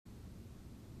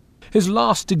His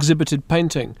last exhibited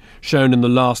painting, shown in the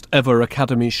last ever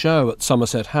Academy show at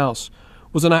Somerset House,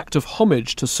 was an act of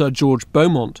homage to Sir George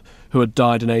Beaumont, who had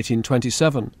died in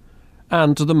 1827,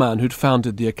 and to the man who'd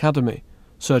founded the Academy,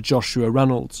 Sir Joshua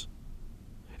Reynolds.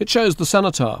 It shows the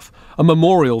Cenotaph, a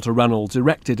memorial to Reynolds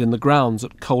erected in the grounds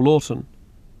at Coleorton.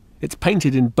 It's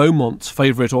painted in Beaumont's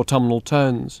favourite autumnal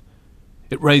tones.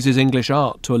 It raises English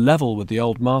art to a level with the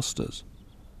old masters.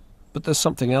 But there's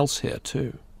something else here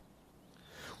too.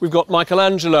 We've got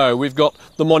Michelangelo, we've got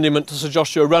the monument to Sir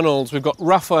Joshua Reynolds, we've got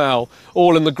Raphael,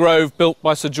 all in the grove built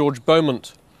by Sir George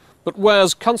Beaumont. But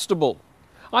where's Constable?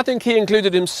 I think he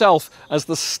included himself as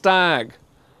the stag,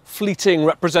 fleeting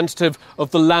representative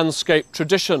of the landscape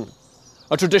tradition,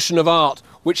 a tradition of art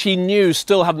which he knew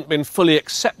still hadn't been fully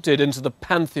accepted into the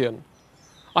pantheon.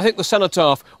 I think the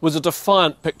Cenotaph was a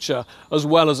defiant picture as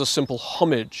well as a simple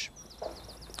homage.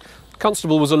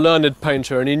 Constable was a learned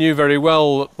painter, and he knew very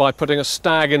well that by putting a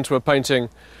stag into a painting,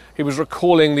 he was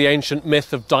recalling the ancient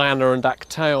myth of Diana and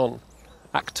Actaeon.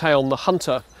 Actaeon, the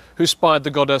hunter, who spied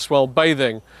the goddess while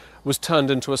bathing, was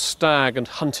turned into a stag and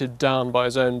hunted down by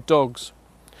his own dogs.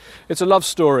 It's a love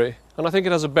story, and I think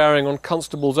it has a bearing on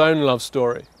Constable's own love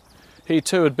story. He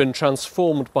too had been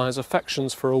transformed by his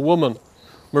affections for a woman,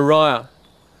 Maria.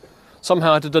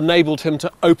 Somehow it had enabled him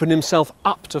to open himself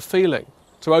up to feeling,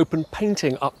 to open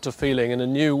painting up to feeling in a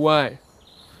new way.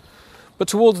 But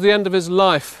towards the end of his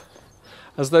life,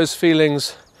 as those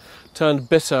feelings turned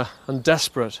bitter and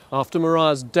desperate after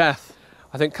Maria's death,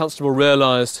 I think Constable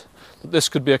realised that this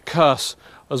could be a curse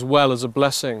as well as a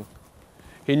blessing.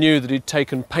 He knew that he'd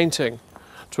taken painting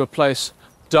to a place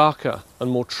darker and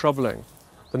more troubling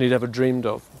than he'd ever dreamed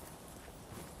of.